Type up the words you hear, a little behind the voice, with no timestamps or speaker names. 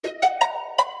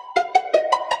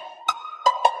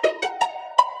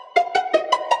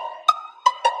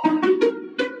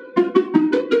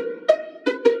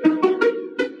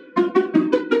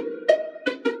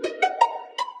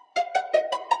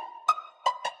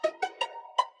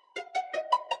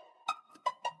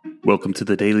Welcome to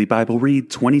the Daily Bible Read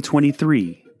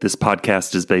 2023. This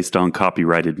podcast is based on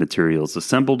copyrighted materials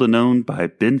assembled and owned by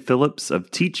Ben Phillips of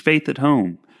Teach Faith at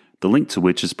Home, the link to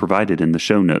which is provided in the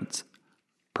show notes.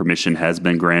 Permission has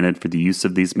been granted for the use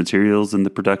of these materials in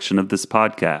the production of this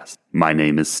podcast. My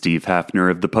name is Steve Hafner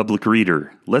of The Public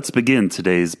Reader. Let's begin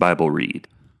today's Bible read.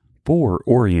 For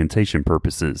orientation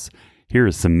purposes, here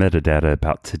is some metadata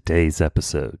about today's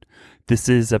episode. This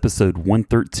is episode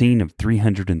 113 of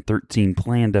 313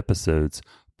 planned episodes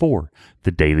for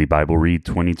the Daily Bible Read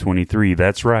 2023.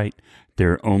 That's right,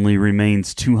 there only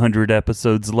remains 200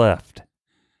 episodes left.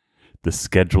 The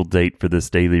scheduled date for this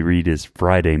daily read is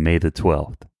Friday, May the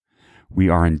 12th. We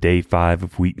are on day 5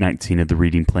 of week 19 of the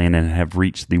reading plan and have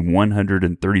reached the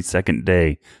 132nd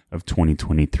day of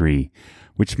 2023,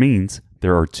 which means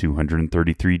there are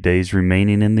 233 days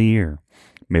remaining in the year.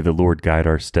 May the Lord guide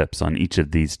our steps on each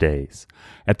of these days.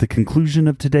 At the conclusion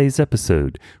of today's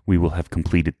episode, we will have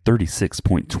completed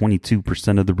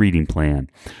 36.22% of the reading plan.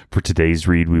 For today's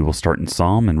read, we will start in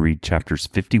Psalm and read chapters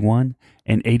 51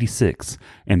 and 86,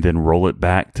 and then roll it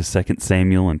back to 2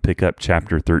 Samuel and pick up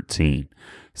chapter 13.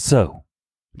 So,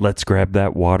 let's grab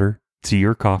that water, tea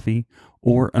or coffee,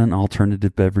 or an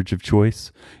alternative beverage of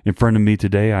choice. In front of me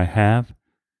today, I have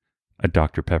a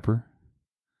Dr. Pepper,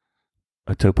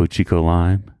 a Topo Chico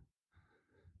Lime,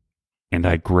 and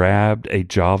I grabbed a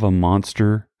Java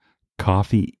Monster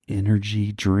coffee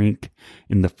energy drink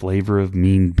in the flavor of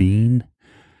Mean Bean,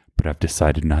 but I've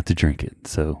decided not to drink it,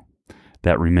 so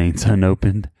that remains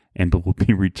unopened and will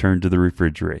be returned to the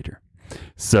refrigerator.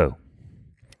 So,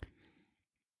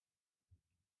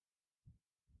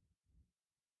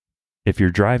 if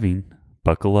you're driving,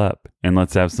 buckle up and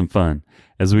let's have some fun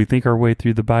as we think our way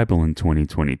through the Bible in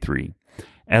 2023.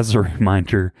 As a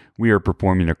reminder, we are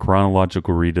performing a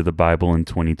chronological read of the Bible in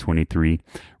 2023,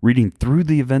 reading through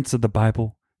the events of the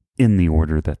Bible in the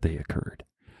order that they occurred.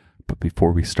 But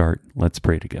before we start, let's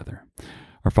pray together.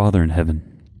 Our Father in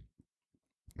heaven,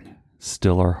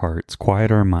 still our hearts,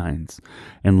 quiet our minds,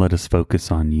 and let us focus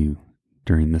on you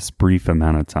during this brief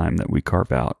amount of time that we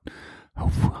carve out,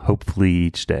 hopefully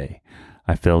each day.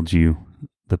 I failed you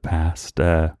the past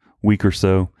week or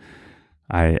so.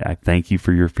 I thank you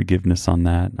for your forgiveness on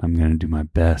that. I'm going to do my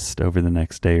best over the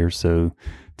next day or so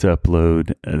to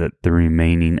upload the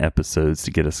remaining episodes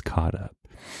to get us caught up.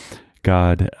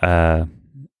 God,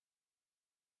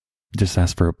 just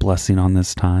ask for a blessing on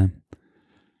this time.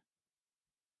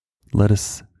 Let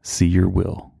us see your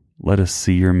will. Let us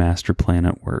see your master plan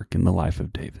at work in the life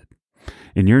of David.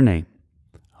 In your name,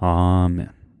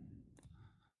 amen.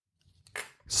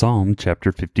 Psalm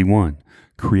chapter 51.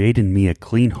 Create in me a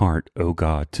clean heart, O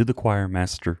God, to the choir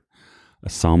master. A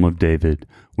psalm of David,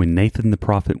 when Nathan the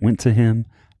prophet went to him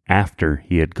after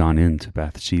he had gone into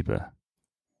Bathsheba.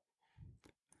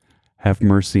 Have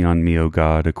mercy on me, O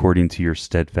God, according to your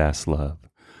steadfast love.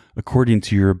 According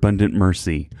to your abundant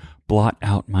mercy, blot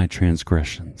out my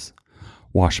transgressions.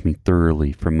 Wash me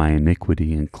thoroughly from my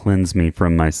iniquity and cleanse me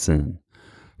from my sin.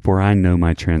 For I know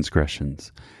my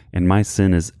transgressions, and my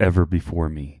sin is ever before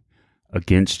me.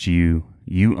 Against you,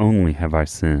 you only have I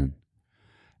sinned,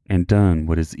 and done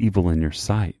what is evil in your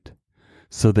sight,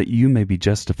 so that you may be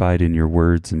justified in your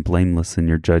words and blameless in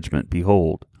your judgment.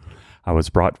 Behold, I was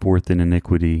brought forth in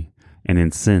iniquity, and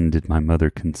in sin did my mother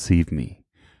conceive me.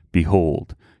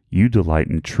 Behold, you delight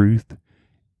in truth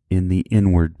in the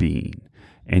inward being,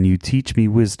 and you teach me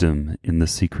wisdom in the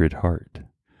secret heart.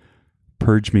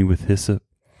 Purge me with hyssop,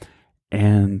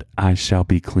 and I shall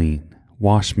be clean.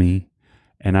 Wash me,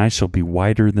 and I shall be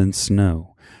whiter than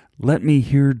snow. Let me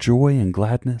hear joy and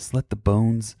gladness. Let the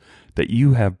bones that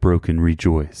you have broken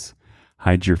rejoice.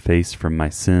 Hide your face from my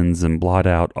sins and blot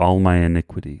out all my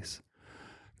iniquities.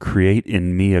 Create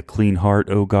in me a clean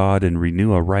heart, O God, and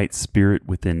renew a right spirit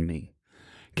within me.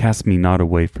 Cast me not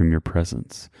away from your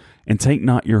presence, and take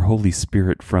not your Holy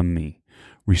Spirit from me.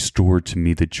 Restore to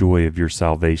me the joy of your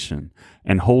salvation,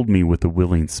 and hold me with a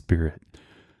willing spirit.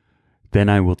 Then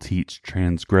I will teach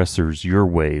transgressors your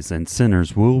ways, and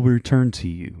sinners will return to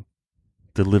you.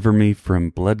 Deliver me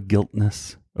from blood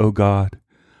guiltness, O God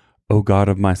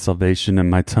of my salvation, and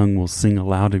my tongue will sing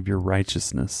aloud of your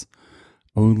righteousness.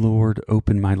 O Lord,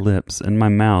 open my lips, and my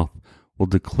mouth will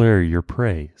declare your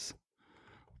praise.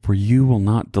 For you will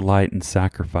not delight in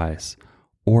sacrifice,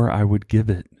 or I would give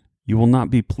it. You will not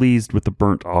be pleased with the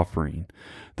burnt offering.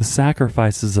 The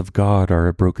sacrifices of God are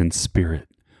a broken spirit,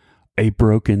 a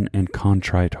broken and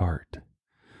contrite heart.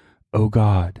 O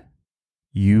God,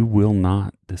 you will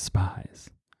not despise.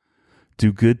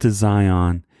 Do good to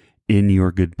Zion in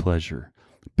your good pleasure.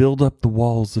 Build up the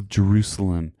walls of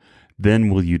Jerusalem. Then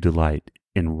will you delight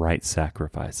in right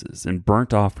sacrifices and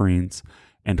burnt offerings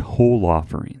and whole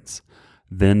offerings.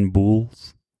 Then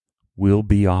bulls will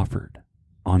be offered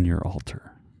on your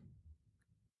altar.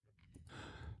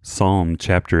 Psalm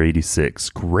chapter 86.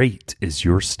 Great is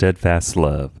your steadfast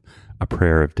love, a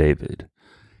prayer of David.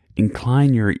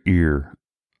 Incline your ear,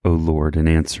 O Lord, and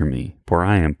answer me, for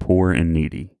I am poor and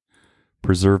needy.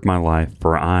 Preserve my life,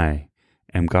 for I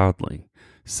am godly.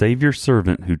 Save your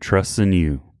servant who trusts in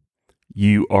you.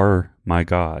 You are my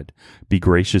God. Be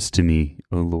gracious to me,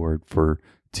 O Lord, for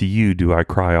to you do I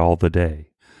cry all the day.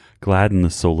 Gladden the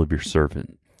soul of your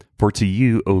servant. For to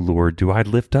you, O Lord, do I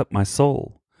lift up my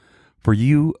soul. For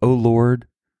you, O Lord,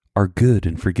 are good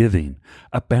and forgiving,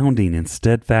 abounding in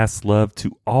steadfast love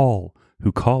to all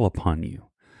who call upon you.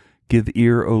 Give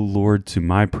ear, O Lord, to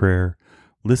my prayer.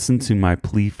 Listen to my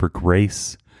plea for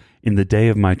grace. In the day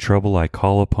of my trouble I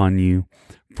call upon you,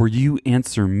 for you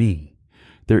answer me.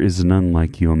 There is none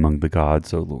like you among the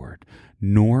gods, O Lord,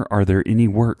 nor are there any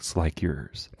works like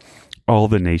yours. All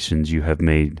the nations you have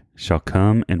made shall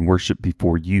come and worship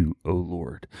before you, O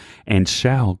Lord, and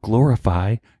shall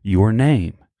glorify your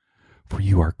name. For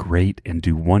you are great and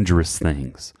do wondrous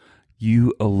things.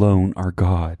 You alone are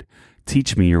God.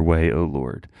 Teach me your way, O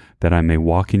Lord, that I may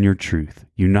walk in your truth.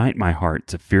 Unite my heart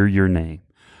to fear your name.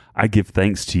 I give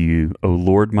thanks to you, O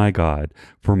Lord my God,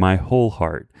 for my whole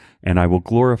heart, and I will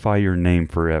glorify your name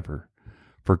forever.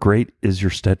 For great is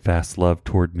your steadfast love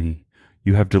toward me.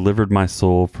 You have delivered my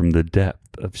soul from the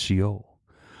depth of Sheol.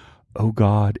 O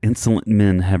God, insolent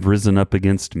men have risen up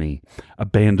against me. A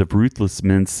band of ruthless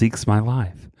men seeks my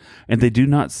life, and they do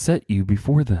not set you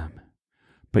before them.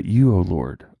 But you, O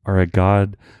Lord, are a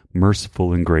God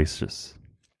merciful and gracious,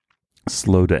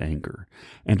 slow to anger,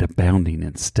 and abounding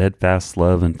in steadfast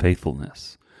love and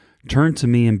faithfulness. Turn to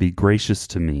me and be gracious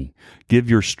to me. Give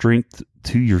your strength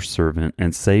to your servant,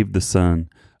 and save the son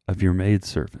of your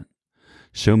maidservant.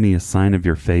 Show me a sign of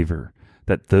your favor,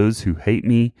 that those who hate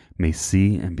me may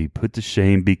see and be put to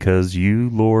shame, because you,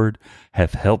 Lord,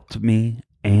 have helped me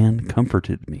and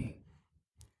comforted me.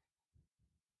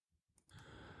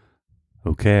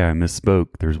 Okay, I misspoke.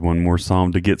 There's one more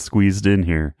psalm to get squeezed in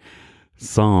here.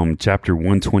 Psalm chapter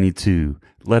 122.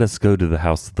 Let us go to the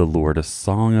house of the Lord, a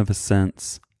song of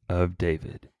ascents of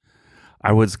David.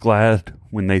 I was glad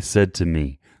when they said to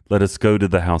me, let us go to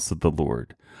the house of the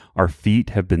Lord. Our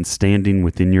feet have been standing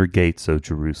within your gates, O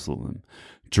Jerusalem.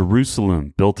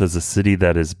 Jerusalem, built as a city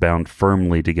that is bound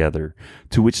firmly together,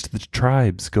 to which the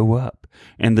tribes go up,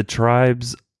 and the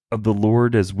tribes of the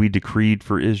Lord as we decreed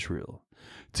for Israel,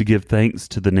 to give thanks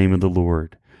to the name of the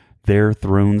Lord. There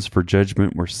thrones for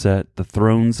judgment were set, the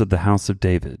thrones of the house of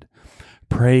David.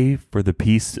 Pray for the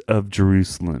peace of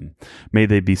Jerusalem. May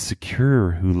they be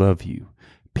secure who love you.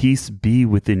 Peace be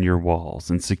within your walls,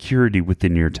 and security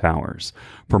within your towers.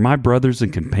 For my brothers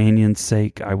and companions'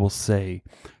 sake, I will say,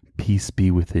 peace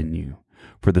be within you.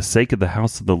 For the sake of the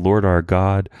house of the Lord our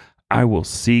God, I will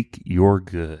seek your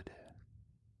good.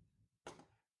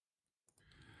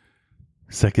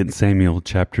 2 Samuel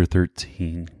chapter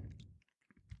 13.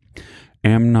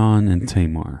 Amnon and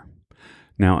Tamar.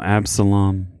 Now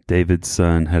Absalom, David's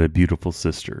son, had a beautiful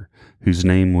sister, whose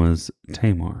name was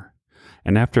Tamar.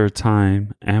 And after a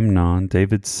time, Amnon,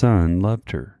 David's son,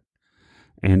 loved her.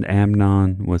 And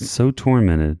Amnon was so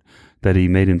tormented that he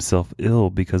made himself ill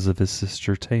because of his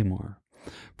sister Tamar.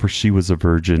 For she was a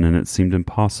virgin, and it seemed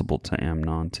impossible to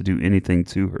Amnon to do anything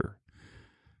to her.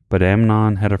 But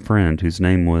Amnon had a friend whose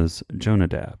name was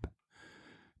Jonadab,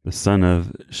 the son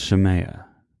of Shemaiah,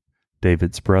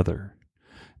 David's brother.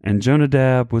 And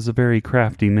Jonadab was a very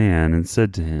crafty man, and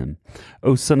said to him,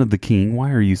 O son of the king,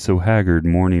 why are you so haggard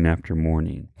morning after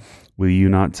morning? Will you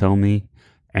not tell me?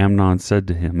 Amnon said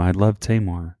to him, I love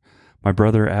Tamar, my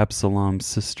brother Absalom's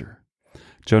sister.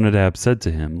 Jonadab said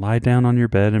to him, Lie down on your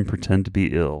bed and pretend to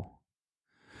be ill.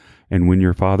 And when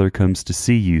your father comes to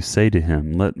see you, say to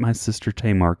him, Let my sister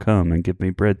Tamar come and give me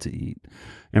bread to eat,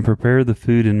 and prepare the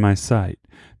food in my sight,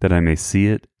 that I may see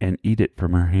it and eat it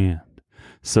from her hand.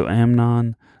 So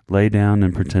Amnon lay down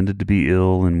and pretended to be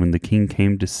ill, and when the king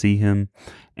came to see him,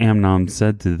 Amnon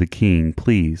said to the king,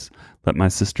 Please, let my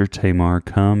sister Tamar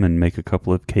come and make a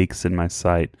couple of cakes in my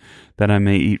sight, that I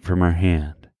may eat from her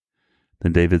hand.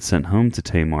 Then David sent home to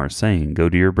Tamar, saying, Go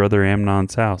to your brother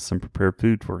Amnon's house and prepare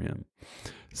food for him.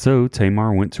 So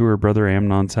Tamar went to her brother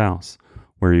Amnon's house,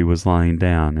 where he was lying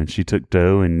down, and she took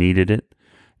dough and kneaded it,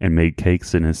 and made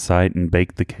cakes in his sight, and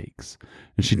baked the cakes.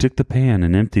 And she took the pan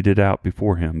and emptied it out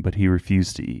before him, but he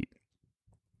refused to eat.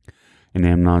 And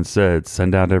Amnon said,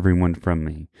 Send out everyone from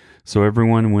me. So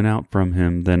everyone went out from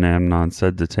him. Then Amnon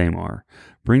said to Tamar,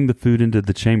 Bring the food into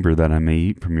the chamber, that I may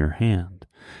eat from your hand.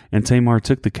 And Tamar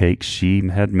took the cakes she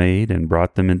had made and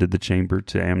brought them into the chamber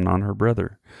to Amnon her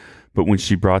brother. But when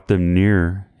she brought them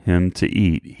near him to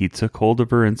eat, he took hold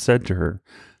of her and said to her,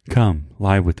 "Come,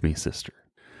 lie with me, sister."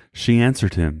 She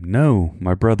answered him, "No,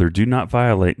 my brother, do not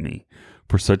violate me,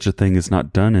 for such a thing is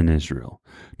not done in Israel.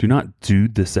 Do not do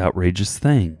this outrageous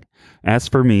thing. As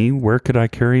for me, where could I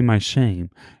carry my shame?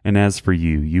 And as for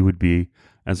you, you would be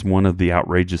as one of the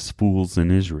outrageous fools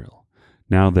in Israel.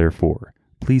 Now, therefore,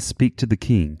 please speak to the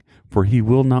king, for he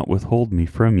will not withhold me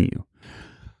from you."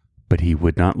 But he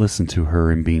would not listen to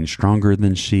her, and being stronger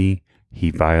than she, he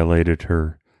violated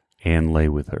her and lay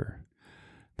with her.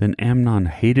 Then Amnon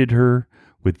hated her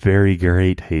with very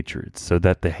great hatred, so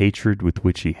that the hatred with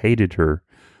which he hated her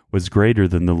was greater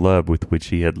than the love with which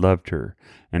he had loved her.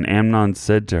 And Amnon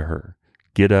said to her,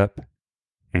 "Get up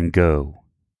and go."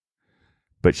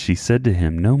 But she said to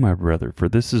him, "No, my brother, for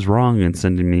this is wrong, and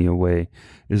sending me away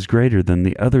is greater than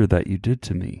the other that you did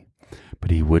to me." But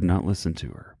he would not listen to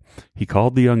her. He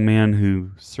called the young man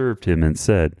who served him and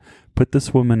said, "Put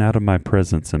this woman out of my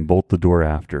presence and bolt the door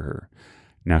after her."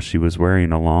 Now she was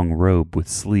wearing a long robe with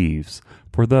sleeves,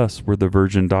 for thus were the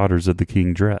virgin daughters of the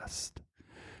king dressed.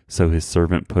 So his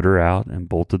servant put her out and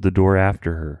bolted the door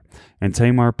after her. And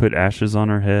Tamar put ashes on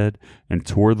her head and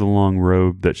tore the long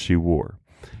robe that she wore.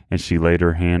 And she laid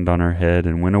her hand on her head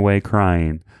and went away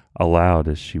crying aloud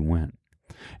as she went.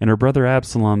 And her brother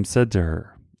Absalom said to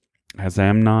her, "Has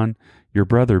Amnon, your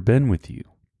brother, been with you?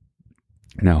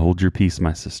 Now hold your peace,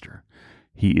 my sister.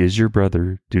 He is your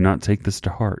brother. Do not take this to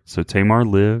heart." So Tamar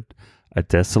lived, a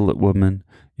desolate woman,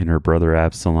 in her brother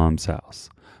Absalom's house.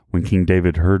 When King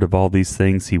David heard of all these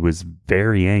things, he was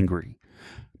very angry.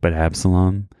 But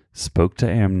Absalom spoke to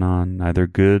Amnon, neither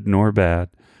good nor bad.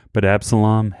 But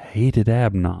Absalom hated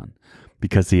Amnon,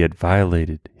 because he had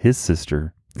violated his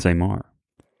sister Tamar.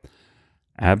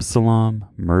 Absalom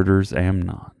murders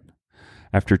Amnon.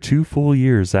 After 2 full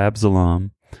years,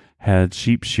 Absalom had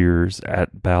sheep shearers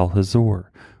at Baal-Hazor,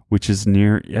 which is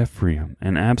near Ephraim,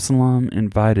 and Absalom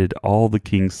invited all the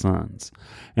king's sons.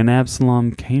 And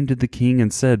Absalom came to the king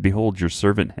and said, "Behold, your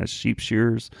servant has sheep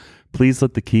shearers. Please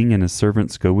let the king and his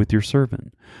servants go with your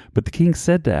servant." But the king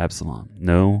said to Absalom,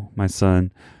 "No, my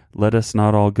son, let us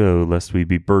not all go, lest we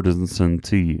be burdensome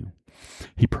to you."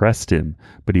 He pressed him,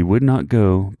 but he would not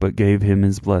go, but gave him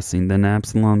his blessing. Then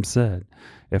Absalom said,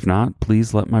 "If not,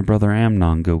 please let my brother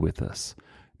Amnon go with us."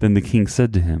 Then the king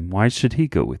said to him, "Why should he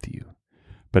go with you?"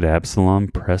 But Absalom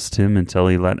pressed him until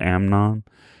he let Amnon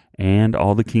and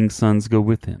all the king's sons go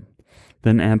with him.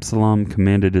 Then Absalom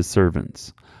commanded his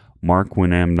servants, "Mark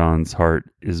when Amnon's heart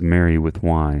is merry with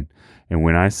wine, and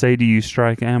when I say to you,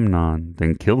 'Strike Amnon,'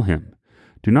 then kill him.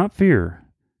 Do not fear.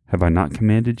 Have I not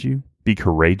commanded you? Be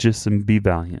courageous and be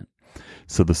valiant."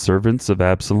 So the servants of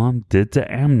Absalom did to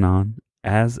Amnon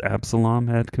as Absalom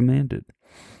had commanded.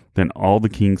 Then all the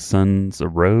king's sons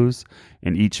arose,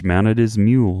 and each mounted his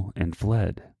mule and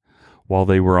fled. While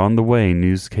they were on the way,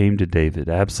 news came to David,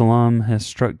 "Absalom has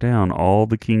struck down all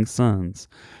the king's sons,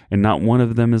 and not one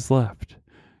of them is left."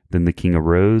 Then the king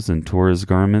arose and tore his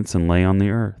garments and lay on the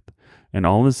earth. And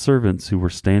all his servants who were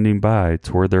standing by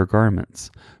tore their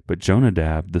garments. But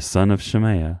Jonadab, the son of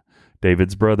Shemaiah,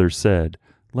 David's brother, said,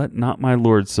 "Let not my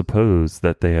lord suppose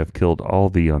that they have killed all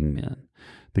the young men,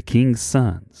 the king's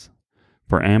sons.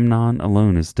 For Amnon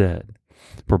alone is dead.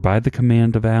 For by the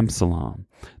command of Absalom,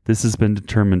 this has been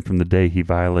determined from the day he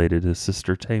violated his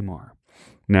sister Tamar.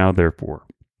 Now therefore,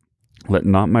 let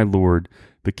not my lord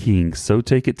the king so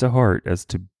take it to heart as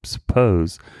to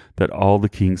suppose that all the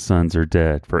king's sons are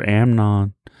dead, for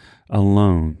Amnon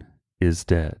alone is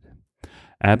dead.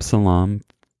 Absalom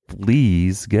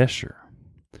flees Geshur."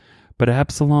 But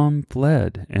Absalom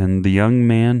fled, and the young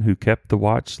man who kept the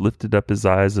watch lifted up his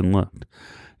eyes and looked.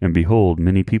 And behold,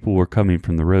 many people were coming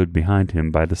from the road behind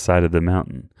him by the side of the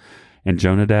mountain. And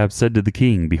Jonadab said to the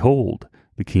king, "Behold,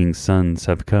 the king's sons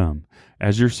have come.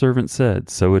 As your servant said,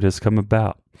 so it has come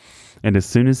about." And as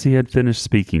soon as he had finished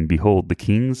speaking, behold, the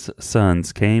king's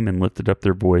sons came and lifted up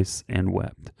their voice and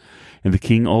wept. And the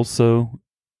king also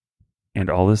and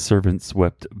all his servants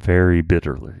wept very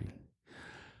bitterly.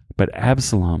 But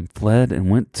Absalom fled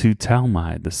and went to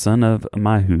Talmai, the son of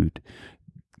Ammihud,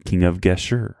 king of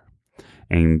Geshur.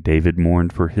 And David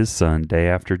mourned for his son day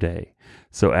after day.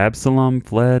 So Absalom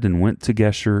fled and went to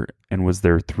Geshur and was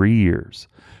there 3 years.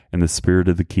 And the spirit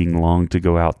of the king longed to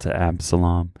go out to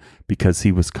Absalom, because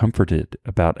he was comforted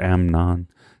about Amnon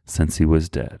since he was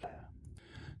dead.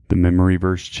 The memory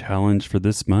verse challenge for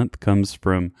this month comes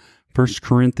from 1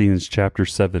 Corinthians chapter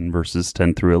 7, verses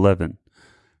 10 through 11.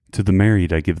 "To the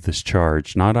married I give this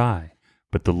charge, not I,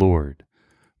 but the Lord.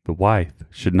 The wife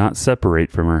should not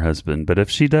separate from her husband, but if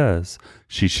she does,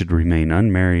 she should remain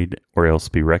unmarried or else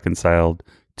be reconciled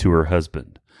to her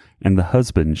husband, and the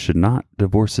husband should not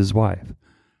divorce his wife.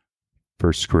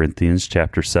 1 Corinthians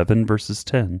chapter 7, verses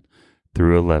 10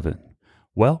 through 11.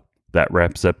 Well, that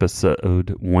wraps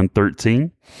episode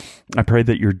 113. I pray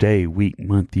that your day, week,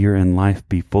 month, year, and life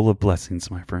be full of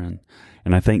blessings, my friend.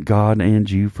 And I thank God and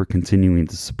you for continuing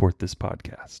to support this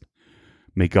podcast.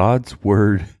 May God's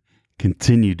word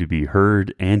continue to be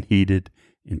heard and heeded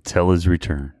until his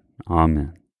return.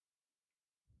 Amen.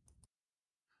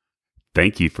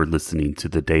 Thank you for listening to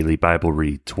the Daily Bible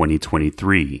Read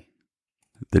 2023.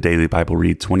 The Daily Bible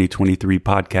Read 2023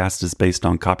 podcast is based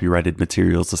on copyrighted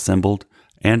materials assembled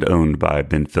and owned by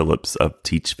Ben Phillips of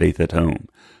Teach Faith at Home,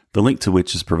 the link to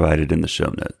which is provided in the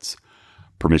show notes.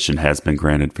 Permission has been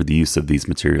granted for the use of these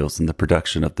materials in the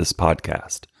production of this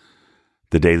podcast.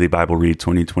 The Daily Bible Read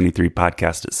 2023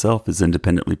 podcast itself is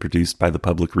independently produced by the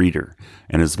Public Reader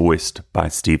and is voiced by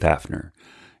Steve Hafner.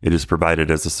 It is provided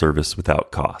as a service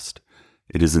without cost.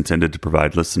 It is intended to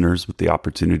provide listeners with the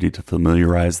opportunity to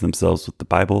familiarize themselves with the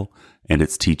Bible and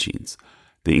its teachings.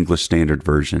 The English Standard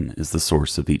Version is the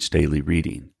source of each daily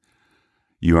reading.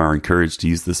 You are encouraged to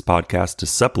use this podcast to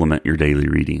supplement your daily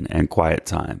reading and quiet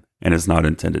time, and is not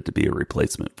intended to be a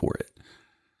replacement for it.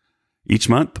 Each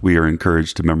month, we are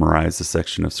encouraged to memorize a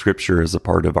section of Scripture as a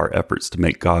part of our efforts to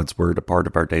make God's Word a part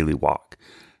of our daily walk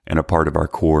and a part of our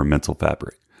core mental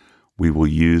fabric. We will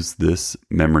use this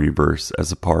memory verse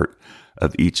as a part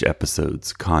of each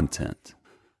episode's content.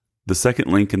 The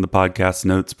second link in the podcast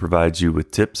notes provides you with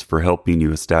tips for helping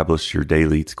you establish your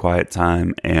daily quiet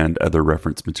time and other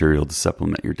reference material to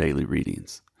supplement your daily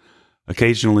readings.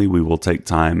 Occasionally, we will take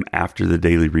time after the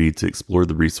daily read to explore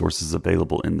the resources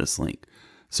available in this link,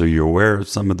 so you're aware of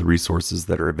some of the resources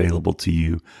that are available to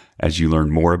you as you learn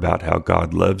more about how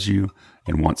God loves you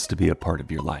and wants to be a part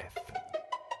of your life.